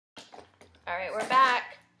All right, we're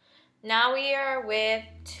back. Now we are with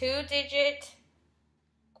two-digit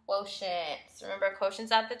quotients. Remember,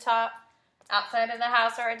 quotients at the top. Outside of the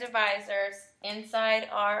house are our divisors. Inside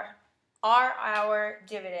are our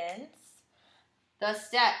dividends. The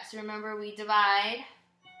steps, remember, we divide.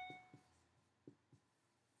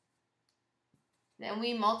 Then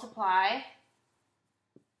we multiply.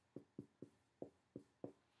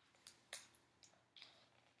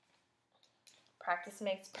 Practice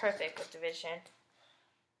makes perfect with division.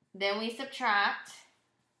 Then we subtract.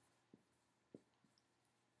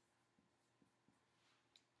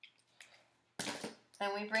 Then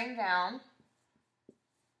we bring down.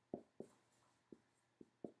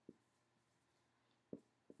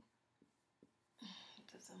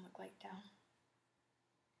 It doesn't look like down.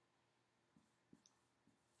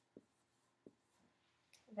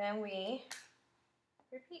 Then we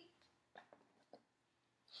repeat.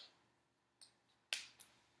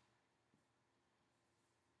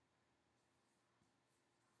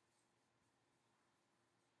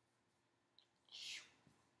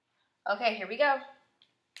 Okay, here we go.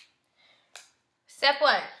 Step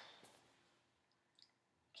 1.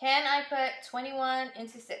 Can I put 21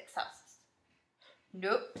 into 6 houses?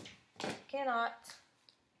 Nope, cannot.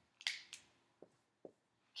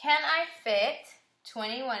 Can I fit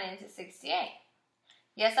 21 into 68?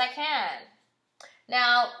 Yes, I can.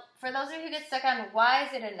 Now, for those of you who get stuck on why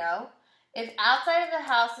is it a no, if outside of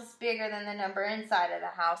the house is bigger than the number inside of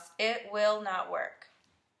the house, it will not work.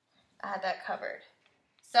 I had that covered.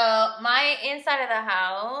 So my inside of the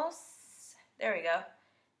house, there we go,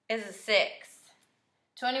 is a 6.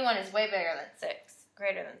 21 is way bigger than 6,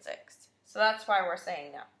 greater than 6. So that's why we're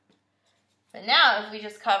saying no. But now if we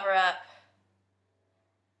just cover up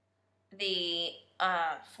the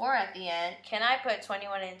 4 at the end, can I put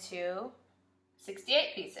 21 into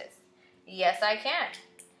 68 pieces? Yes, I can.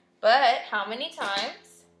 But how many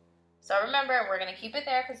times? So remember, we're going to keep it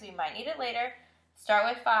there because we might need it later. Start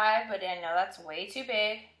with 5, but I know that's way too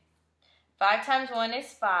big. 5 times 1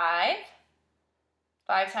 is 5.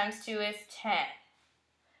 5 times 2 is 10.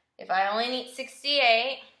 If I only need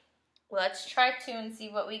 68, let's try 2 and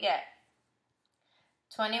see what we get.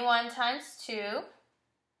 21 times 2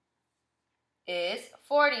 is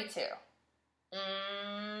 42.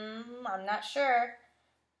 I'm not sure.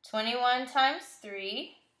 21 times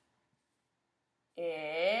 3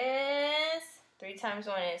 is... 3 times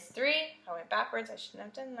 1 is 3. I went backwards. I shouldn't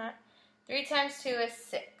have done that. 3 times 2 is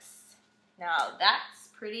 6. Now, that's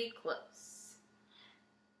pretty close.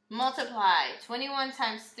 Multiply. 21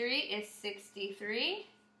 times 3 is 63.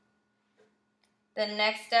 The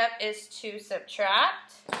next step is to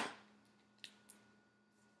subtract.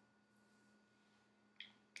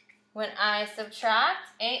 When I subtract,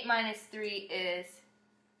 8 minus 3 is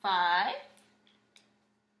 5.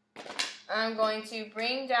 I'm going to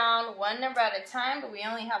bring down one number at a time, but we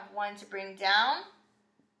only have one to bring down.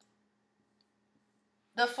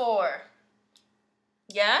 The 4.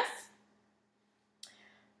 Yes?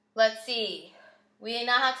 Let's see. We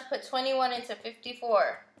now have to put 21 into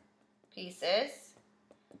 54 pieces.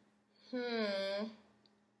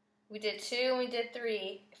 We did 2 and we did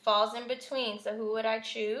 3. It falls in between, so who would I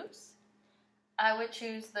choose? I would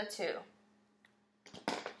choose the 2.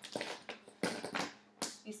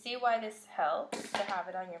 You see why this helps to have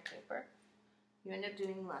it on your paper? You end up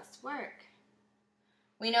doing less work.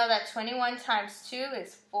 We know that 21 times 2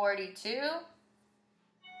 is 42.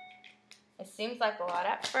 It seems like a lot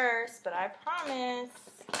at first, but I promise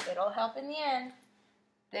it'll help in the end.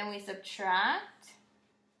 Then we subtract.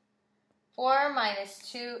 4 minus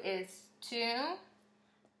 2 is 2.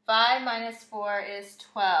 5 minus 4 is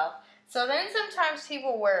 12. So then sometimes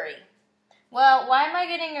people worry. Well, why am I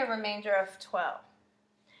getting a remainder of 12?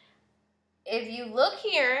 If you look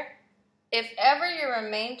here, if ever your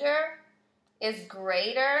remainder is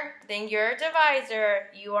greater than your divisor,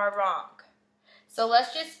 you are wrong. So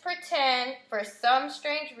let's just pretend for some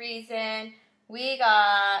strange reason we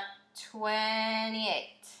got 28.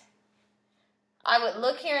 I would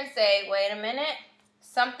look here and say, wait a minute,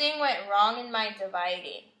 something went wrong in my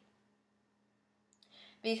dividing.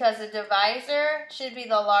 Because the divisor should be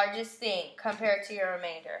the largest thing compared to your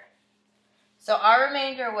remainder. So our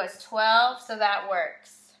remainder was 12, so that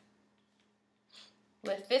works.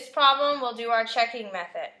 With this problem, we'll do our checking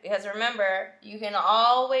method. Because remember, you can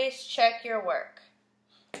always check your work.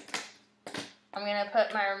 I'm going to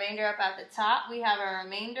put my remainder up at the top. We have a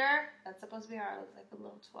remainder. That's supposed to be our, looks like a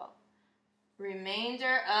little 12.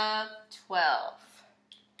 Remainder of 12.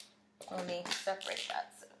 Let me separate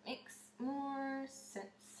that so it makes more sense.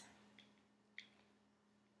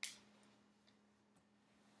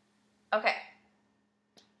 Okay.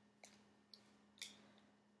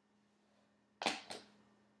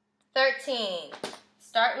 13.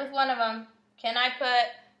 Start with one of them. Can I put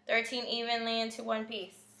 13 evenly into one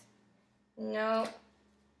piece? No.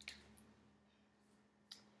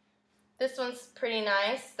 This one's pretty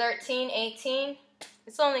nice. 13, 18.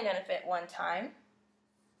 It's only going to fit one time.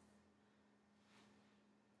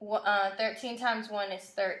 13 times 1 is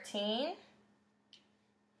 13.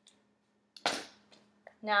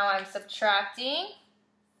 Now I'm subtracting.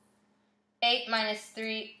 8 minus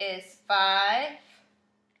 3 is 5.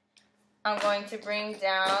 I'm going to bring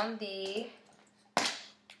down the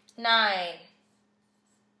 9.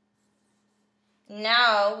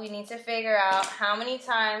 Now we need to figure out how many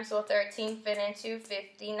times will 13 fit into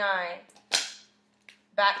 59.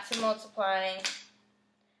 Back to multiplying.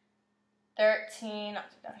 13, I'll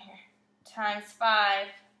do down here, times 5.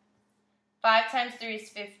 5 times 3 is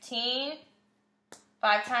 15.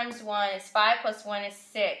 5 times 1 is 5 plus 1 is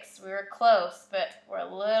 6. We were close, but we're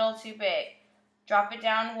a little too big. Drop it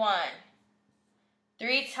down 1.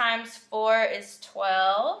 3 times 4 is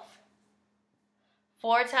 12.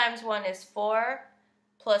 4 times 1 is 4.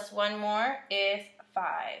 Plus 1 more is 5.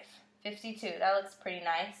 52. That looks pretty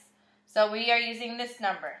nice. So we are using this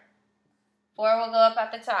number. 4 will go up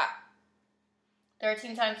at the top.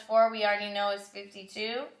 13 times 4 we already know is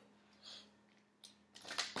 52.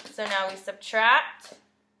 So now we subtract.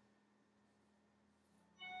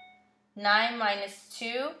 9 minus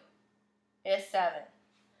 2 is 7.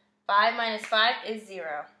 5 minus 5 is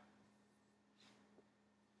 0.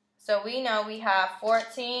 So we know we have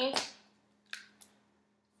 14,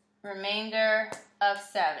 remainder of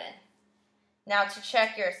 7. Now to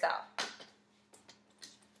check yourself.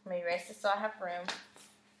 Let me erase this so I have room.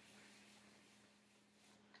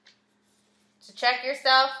 To check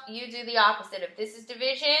yourself, you do the opposite. If this is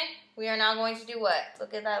division, we are now going to do what?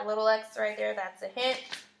 Look at that little X right there. That's a hint.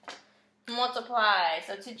 Multiply.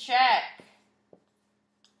 So to check,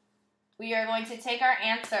 we are going to take our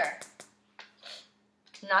answer.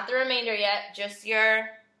 Not the remainder yet, just your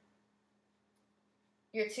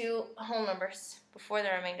two whole numbers before the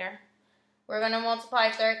remainder. We're going to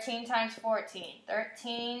multiply 13 times 14.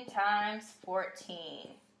 13 times 14.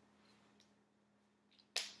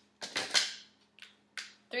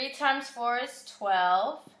 3 times 4 is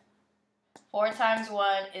 12. 4 times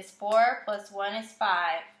 1 is 4, plus 1 is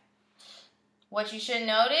 5. What you should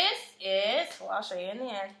notice is, well, I'll show you in the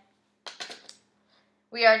end.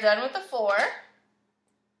 We are done with the 4.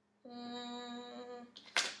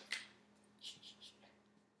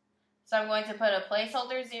 So I'm going to put a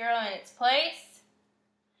placeholder 0 in its place.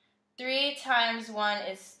 3 times 1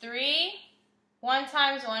 is 3. 1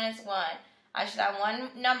 times 1 is 1. I should have one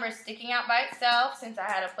number sticking out by itself since I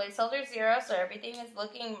had a placeholder 0, so everything is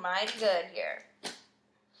looking mighty good here.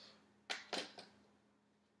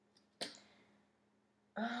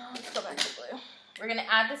 Let's go back to blue. We're going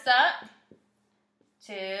to add this up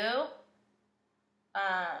to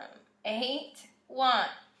 8, 1.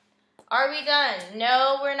 Are we done?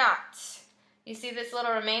 No, we're not. You see this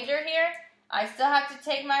little remainder here? I still have to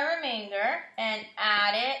take my remainder and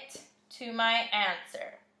add it to my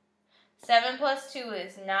answer. 7 plus 2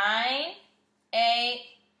 is 9, 8,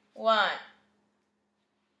 1.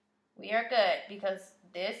 We are good because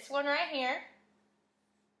this one right here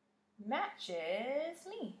matches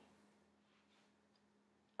me.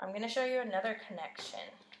 I'm going to show you another connection.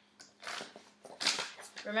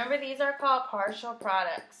 Remember, these are called partial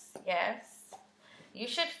products. Yes. You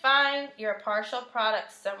should find your partial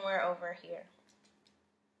product somewhere over here.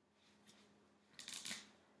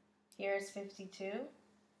 Here's 52.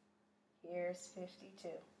 Here's 52.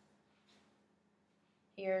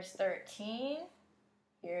 Here's 13.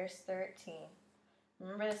 Here's 13.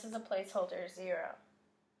 Remember, this is a placeholder 0.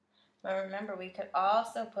 But remember, we could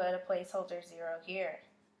also put a placeholder 0 here.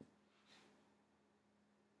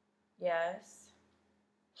 Yes.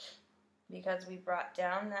 Because we brought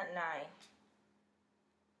down that 9.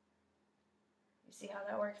 You see how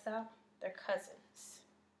that works out? They're cousins.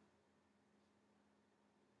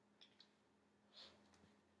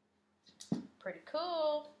 Pretty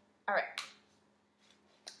cool. All right.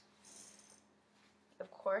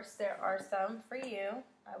 Of course, there are some for you.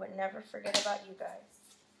 I would never forget about you guys.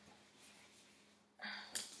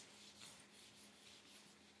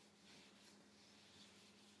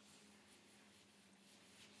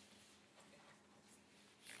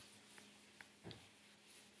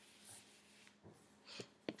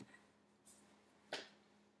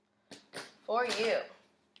 For you.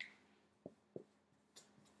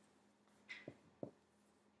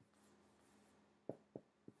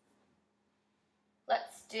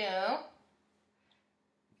 Let's do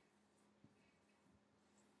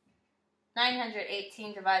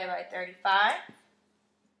 918 divided by 35.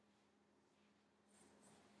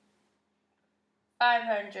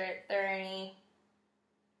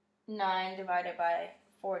 539 divided by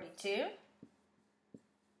 42.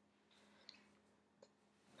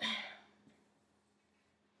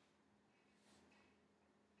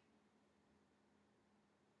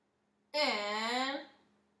 And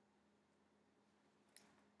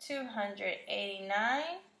 289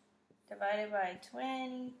 divided by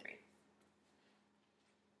 23.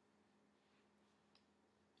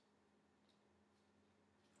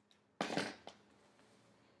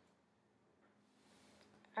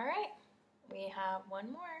 All right, we have one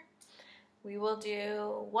more. We will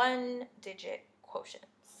do one-digit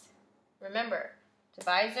quotients. Remember,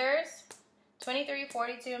 divisors, 23,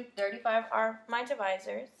 42, and 35 are my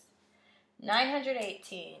divisors.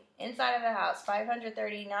 918, inside of the house,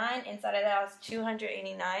 539, inside of the house,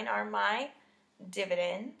 289 are my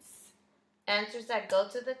dividends. Answers that go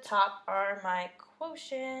to the top are my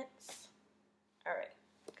quotients. All right,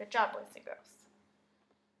 good job, boys and girls.